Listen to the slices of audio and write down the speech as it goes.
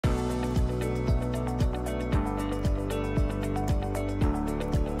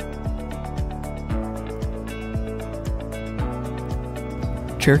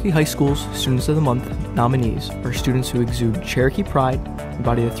Cherokee High School's Students of the Month nominees are students who exude Cherokee pride,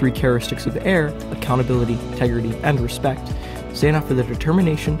 embody the three characteristics of the air, accountability, integrity, and respect, stand out for their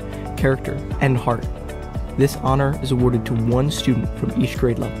determination, character, and heart. This honor is awarded to one student from each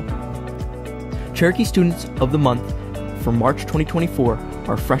grade level. Cherokee Students of the Month for March 2024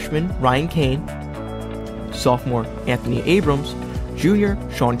 are freshman Ryan Kane, sophomore Anthony Abrams, junior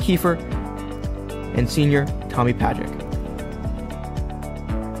Sean Keefer, and senior Tommy Pajic.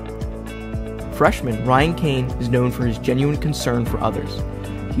 Freshman Ryan Kane is known for his genuine concern for others.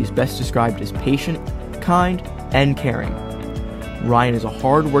 He is best described as patient, kind, and caring. Ryan is a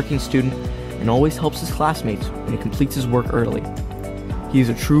hard-working student and always helps his classmates when he completes his work early. He is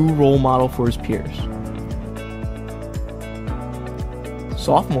a true role model for his peers.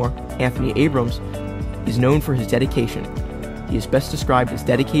 Sophomore Anthony Abrams is known for his dedication. He is best described as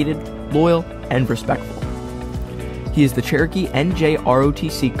dedicated, loyal, and respectful. He is the Cherokee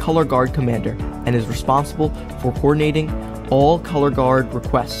NJROTC Color Guard Commander and is responsible for coordinating all Color Guard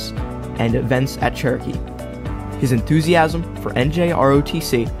requests and events at Cherokee. His enthusiasm for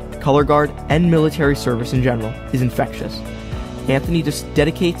NJROTC, Color Guard, and military service in general is infectious. Anthony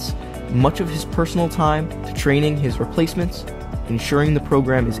dedicates much of his personal time to training his replacements, ensuring the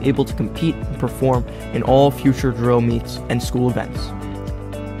program is able to compete and perform in all future drill meets and school events.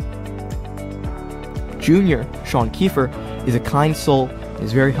 Junior Sean Keefer is a kind soul and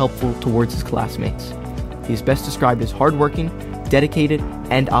is very helpful towards his classmates. He is best described as hardworking, dedicated,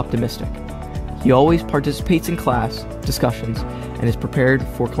 and optimistic. He always participates in class discussions and is prepared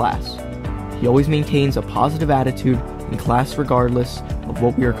for class. He always maintains a positive attitude in class regardless of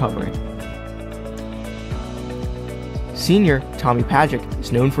what we are covering. Senior Tommy Pajic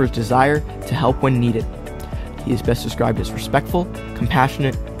is known for his desire to help when needed. He is best described as respectful,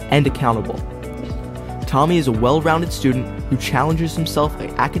 compassionate, and accountable. Tommy is a well-rounded student who challenges himself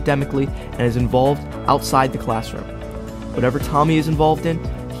academically and is involved outside the classroom. Whatever Tommy is involved in,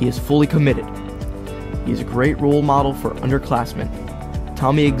 he is fully committed. He is a great role model for underclassmen.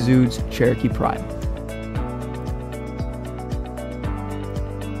 Tommy exudes Cherokee pride.